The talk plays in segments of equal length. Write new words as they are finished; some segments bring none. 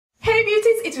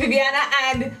it's Viviana,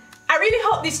 and I really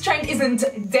hope this trend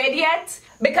isn't dead yet,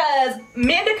 because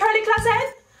me and the curly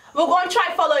closet, we're going to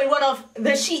try following one of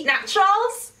the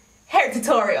Thechicnatural's hair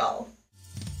tutorial.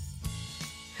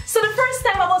 So the first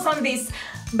time I was on this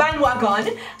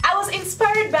bandwagon, I was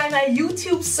inspired by my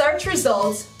YouTube search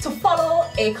results to follow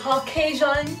a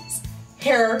Caucasian's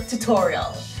hair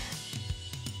tutorial.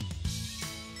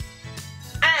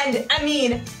 And I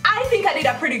mean, I think I did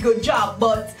a pretty good job,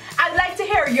 but I'd like to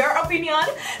hear your opinion.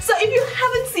 So if you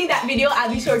haven't seen that video,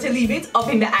 I'll be sure to leave it up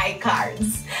in the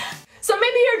iCards. So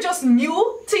maybe you're just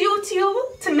new to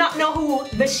YouTube to not know who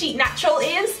the Thechicnatural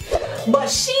is, but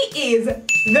she is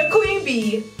the queen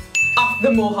bee of the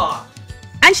mohawk.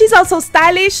 And she's also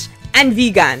stylish and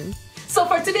vegan. So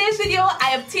for today's video,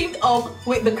 I have teamed up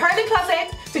with the Curly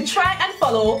Closet to try and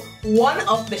follow one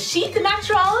of the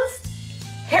Thechicnatural's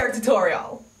hair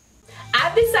tutorial.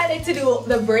 I've decided to do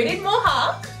the braided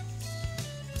mohawk,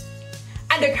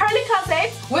 and the Curly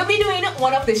Closet will be doing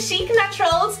one of the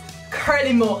Thechicnatural's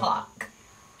curly mohawk.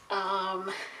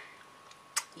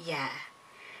 Yeah.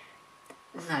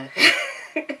 No.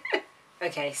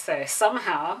 Okay, so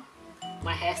somehow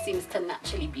my hair seems to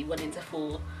naturally be wanting to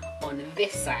fall on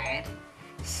this side.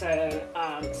 So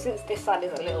since this side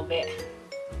is a little bit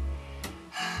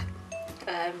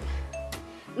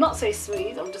not so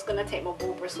smooth, I'm just gonna take my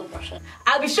ball bristle brush.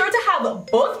 I'll be sure to have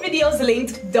both videos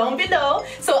linked down below,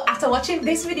 so after watching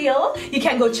this video you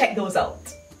can go check those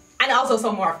out, and also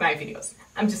some more of my videos.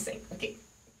 I'm just saying. Okay.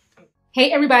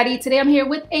 Hey everybody, today I'm here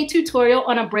with a tutorial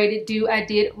on a braided do I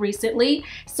did recently.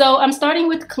 So I'm starting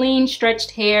with clean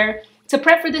stretched hair. To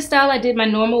prep for this style, I did my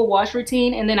normal wash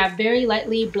routine, and then I very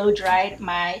lightly blow dried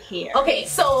my hair. Okay,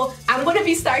 so I'm going to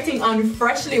be starting on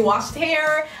freshly washed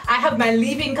hair. I have my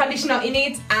leave-in conditioner in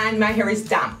it, and my hair is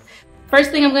damp.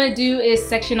 First thing I'm going to do is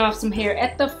section off some hair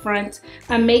at the front.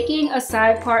 I'm making a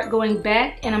side part going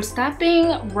back, and I'm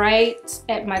stopping right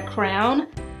at my crown.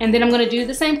 And then I'm going to do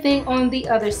the same thing on the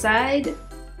other side.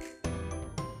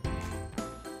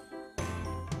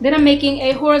 Then I'm making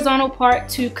a horizontal part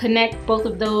to connect both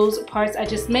of those parts I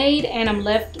just made, and I'm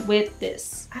left with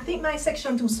this. I think my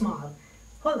section too small.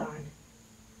 Hold on.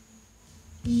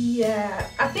 Yeah,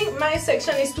 I think my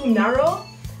section is too narrow.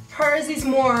 Hers is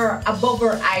more above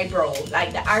her eyebrow,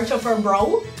 like the arch of her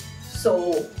brow.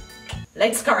 So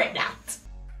let's correct that.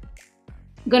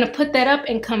 I'm gonna put that up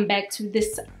and come back to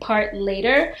this part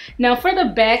later. Now for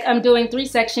the back, I'm doing 3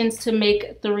 sections to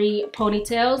make 3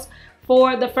 ponytails.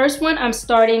 For the first one, I'm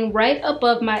starting right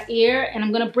above my ear, and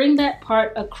I'm gonna bring that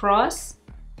part across.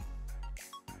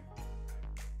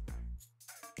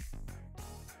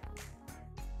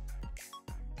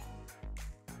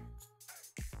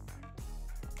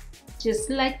 Just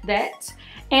like that.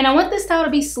 And I want this style to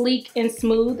be sleek and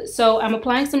smooth, so I'm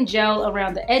applying some gel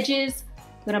around the edges.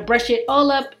 I'm gonna brush it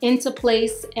all up into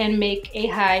place and make a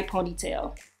high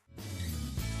ponytail.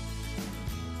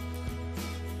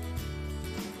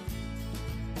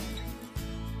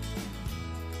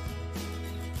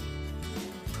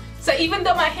 So even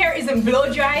though my hair isn't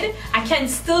blow dried, I can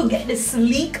still get the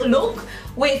sleek look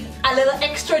with a little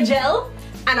extra gel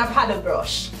and a paddle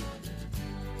brush.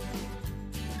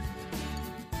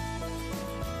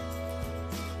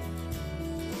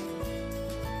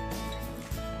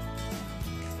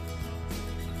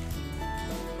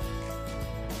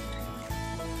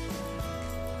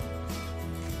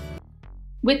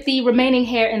 With the remaining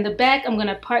hair in the back, I'm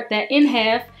gonna part that in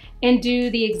half and do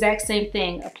the exact same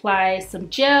thing. Apply some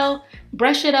gel,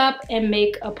 brush it up, and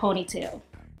make a ponytail.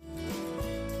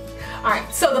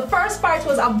 Alright, so the first part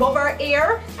was above her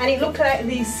ear, and it looked like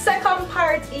the second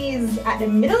part is at the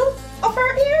middle of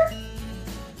her ear.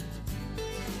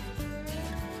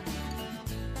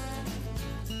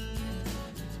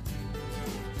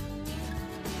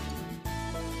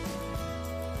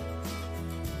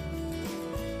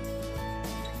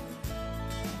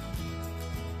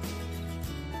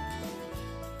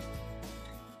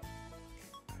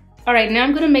 Alright, now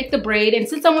I'm going to make the braid, and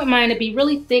since I want mine to be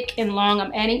really thick and long,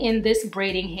 I'm adding in this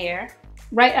braiding hair.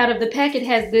 Right out of the pack, it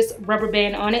has this rubber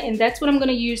band on it, and that's what I'm going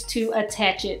to use to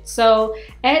attach it. So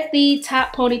at the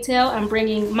top ponytail, I'm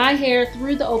bringing my hair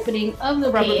through the opening of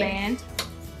the rubber band.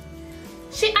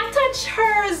 She attached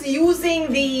hers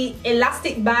using the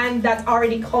elastic band that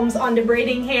already comes on the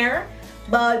braiding hair,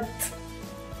 but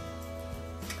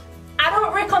I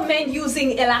don't recommend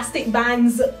using elastic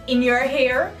bands in your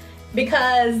hair,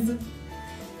 because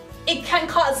it can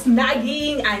cause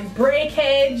snagging and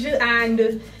breakage,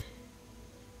 and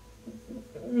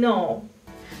no.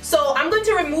 So I'm going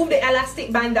to remove the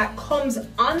elastic band that comes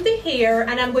on the hair,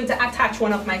 and I'm going to attach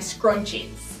one of my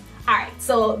scrunchies. Alright,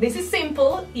 so this is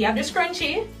simple. You have the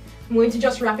scrunchie, I'm going to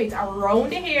just wrap it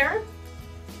around the hair.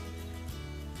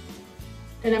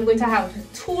 Then I'm going to have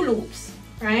 2 loops,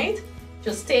 right?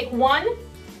 Just take one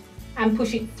and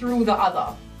push it through the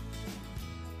other.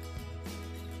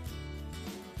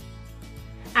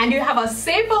 And you have a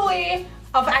safer way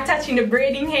of attaching the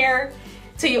braiding hair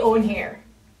to your own hair.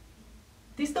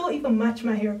 This don't even match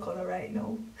my hair color right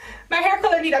now. My hair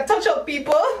color need a touch up,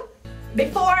 people.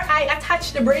 Before I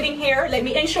attach the braiding hair, let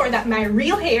me ensure that my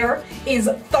real hair is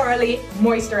thoroughly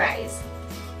moisturized.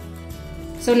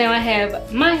 So now I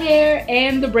have my hair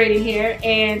and the braiding hair,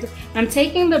 and I'm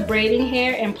taking the braiding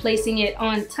hair and placing it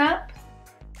on top.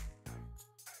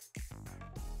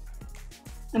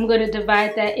 I'm going to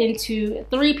divide that into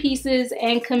 3 pieces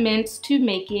and commence to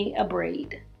making a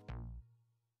braid.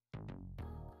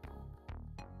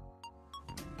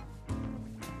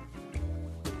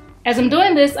 As I'm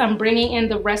doing this, I'm bringing in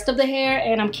the rest of the hair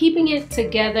and I'm keeping it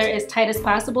together as tight as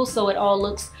possible so it all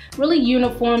looks really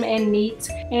uniform and neat.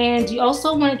 And you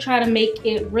also want to try to make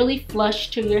it really flush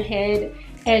to your head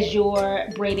as you're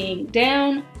braiding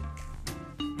down.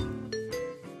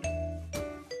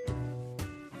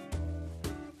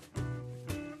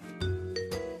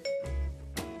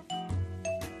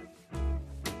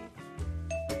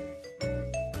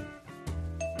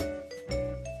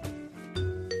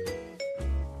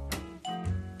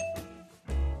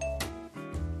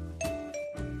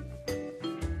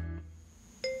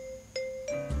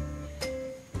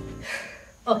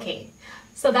 Okay,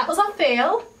 so that was a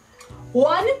fail.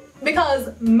 1, because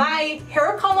my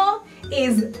hair color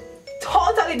is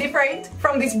totally different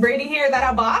from this braiding hair that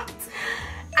I bought.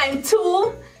 And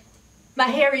 2, my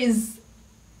hair is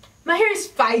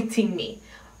fighting me.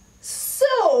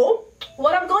 So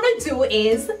what I'm gonna do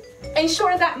is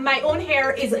ensure that my own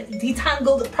hair is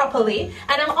detangled properly,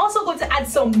 and I'm also going to add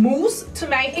some mousse to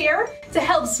my hair to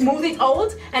help smooth it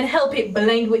out and help it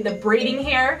blend with the braiding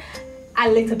hair a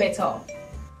little better.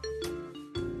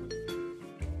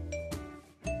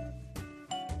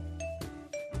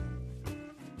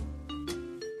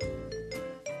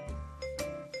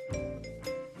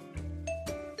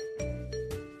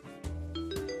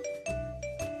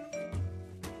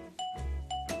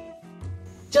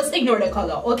 Just ignore the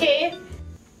color, okay?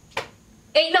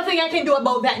 Ain't nothing I can do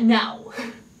about that now.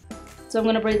 So I'm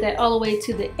gonna braid that all the way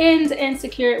to the end and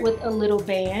secure it with a little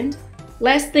band.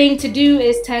 Last thing to do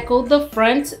is tackle the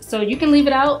front. So you can leave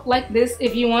it out like this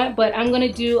if you want, but I'm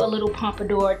gonna do a little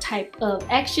pompadour type of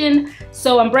action.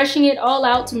 So I'm brushing it all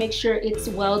out to make sure it's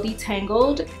well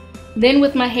detangled. Then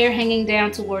with my hair hanging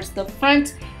down towards the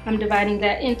front, I'm dividing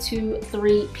that into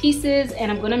 3 pieces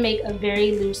and I'm gonna make a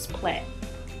very loose plait.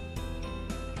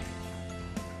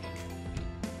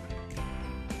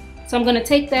 So I'm gonna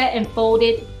take that and fold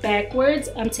it backwards.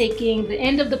 I'm taking the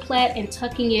end of the plait and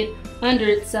tucking it under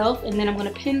itself, and then I'm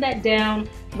gonna pin that down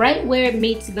right where it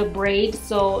meets the braid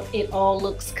so it all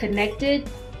looks connected.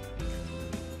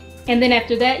 And then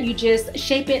after that, you just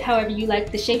shape it however you like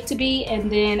the shape to be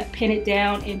and then pin it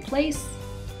down in place.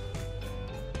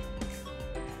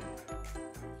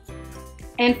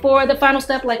 And for the final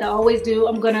step, like I always do,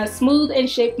 I'm gonna smooth and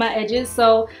shape my edges.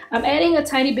 So I'm adding a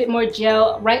tiny bit more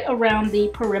gel right around the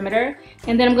perimeter.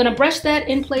 And then I'm gonna brush that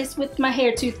in place with my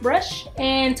hair toothbrush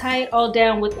and tie it all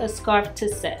down with a scarf to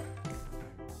set.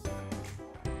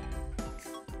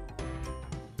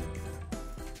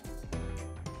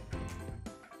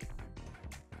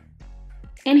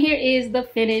 And here is the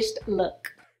finished look.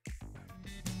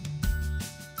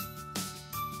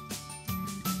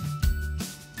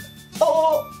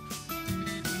 Oh!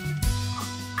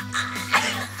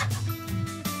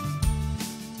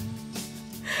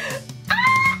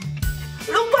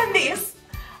 Look on this!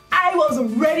 I was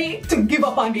ready to give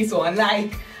up on this one.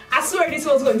 Like, I swear this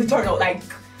was going to turn out like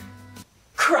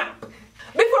crap.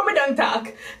 Before we done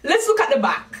talk, let's look at the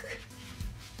back.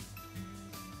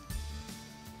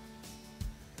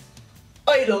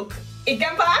 Oh, look, it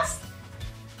can pass.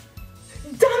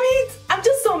 Damn it! I'm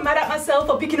just so mad at myself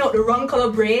for picking out the wrong color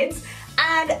braids,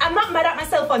 and I'm not mad at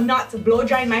myself for not blow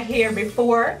drying my hair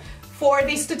before for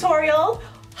this tutorial.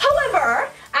 However,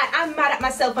 I am mad at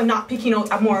myself for not picking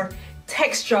out a more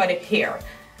textured hair.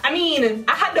 I mean,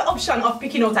 I had the option of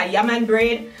picking out a yaman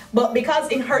braid, but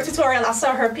because in her tutorial I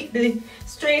saw her pick the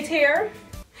straight hair,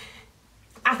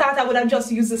 I thought I would have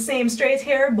just used the same straight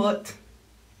hair, but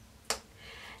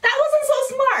that wasn't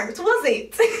so smart, was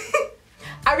it?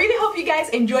 I really hope you guys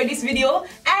enjoyed this video,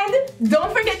 and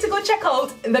don't forget to go check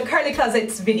out the Curly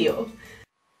Closets video.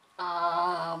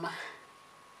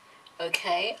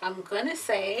 Okay, I'm gonna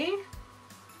say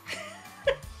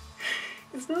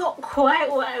it's not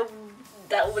quite what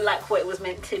it was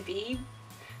meant to be.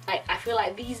 Like, I feel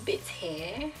like these bits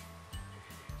here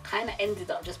kind of ended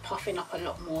up just puffing up a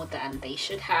lot more than they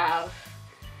should have.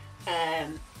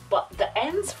 But the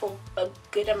ends, for a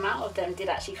good amount of them, did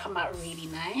actually come out really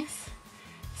nice.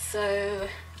 So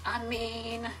I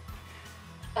mean,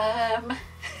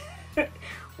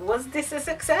 was this a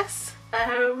success?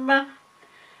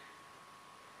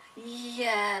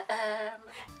 Yeah.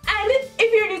 And if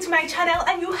you're new to my channel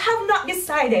and you have not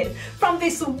decided from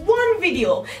this one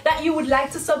video that you would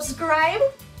like to subscribe,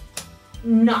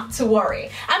 not to worry.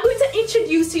 I'm going to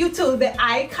introduce you to the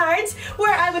iCards,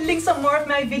 where I will link some more of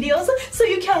my videos so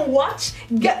you can watch,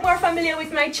 get more familiar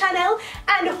with my channel,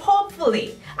 and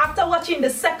hopefully after watching the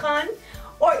second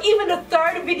or even the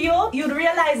third video, you'd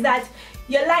realize that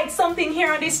you like something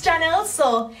here on this channel,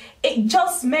 so it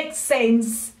just makes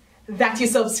sense that you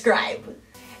subscribe.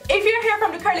 If you're here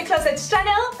from the Curly Closets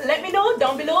channel, let me know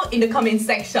down below in the comment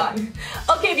section.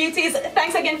 Okay, beauties,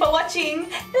 thanks again for watching.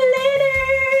 Later!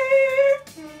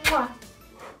 Mwah.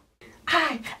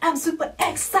 I am super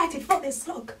excited for this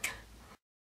look.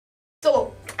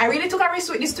 So, I really took a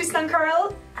risk with this twist and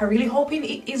curl. I really hoping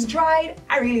it is dried.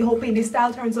 I really hoping this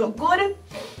style turns out good.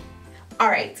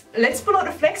 Alright, let's pull out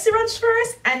the flexi wrench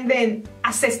first and then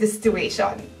assess the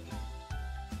situation.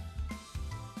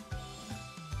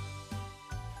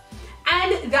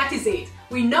 And that is it.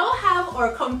 We now have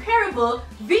our comparable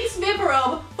Vicks Vapor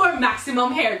Rub for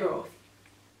maximum hair growth.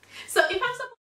 So if I'm